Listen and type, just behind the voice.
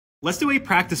Let's do a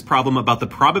practice problem about the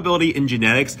probability in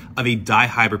genetics of a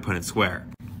dihybrid Punnett square.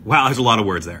 Wow, there's a lot of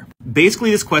words there. Basically,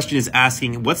 this question is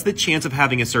asking what's the chance of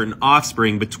having a certain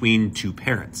offspring between two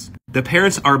parents. The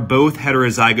parents are both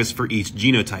heterozygous for each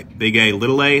genotype, big A,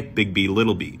 big B,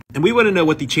 little b. And we want to know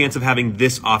what the chance of having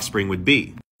this offspring would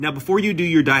be. Now, before you do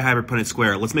your dihybrid Punnett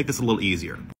square, let's make this a little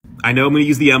easier. I know I'm going to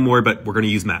use the M word, but we're going to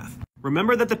use math.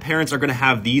 Remember that the parents are going to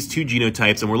have these two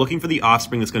genotypes, and we're looking for the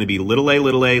offspring that's going to be little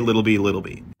b, little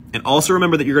b. And also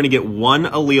remember that you're going to get one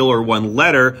allele or one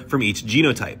letter from each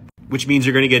genotype, which means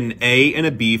you're going to get an A and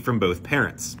a B from both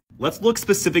parents. Let's look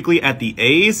specifically at the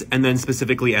A's and then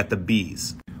specifically at the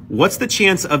B's. What's the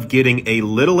chance of getting a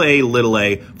little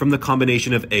a from the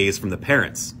combination of A's from the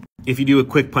parents? If you do a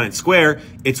quick Punnett square,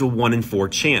 it's a 1 in 4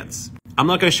 chance. I'm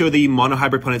not going to show the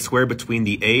monohybrid Punnett square between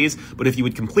the A's, but if you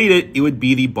would complete it, it would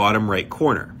be the bottom right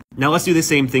corner. Now let's do the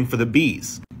same thing for the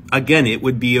B's. Again, it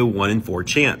would be a 1 in 4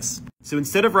 chance. So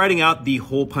instead of writing out the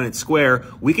whole Punnett square,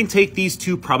 we can take these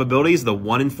two probabilities, the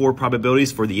 1 in 4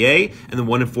 probabilities for the A and the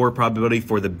 1 in 4 probability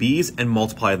for the B's, and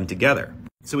multiply them together.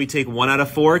 So we take 1 out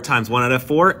of 4 times 1 out of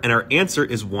 4, and our answer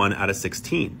is 1 out of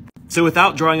 16. So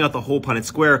without drawing out the whole Punnett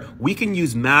square, we can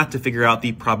use math to figure out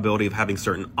the probability of having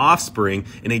certain offspring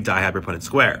in a dihybrid Punnett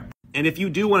square. And if you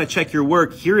do want to check your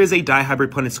work, here is a dihybrid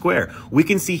Punnett square. We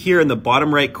can see here in the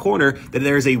bottom right corner that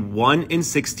there is a 1 in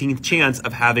 16th chance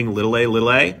of having little b,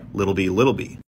 little b.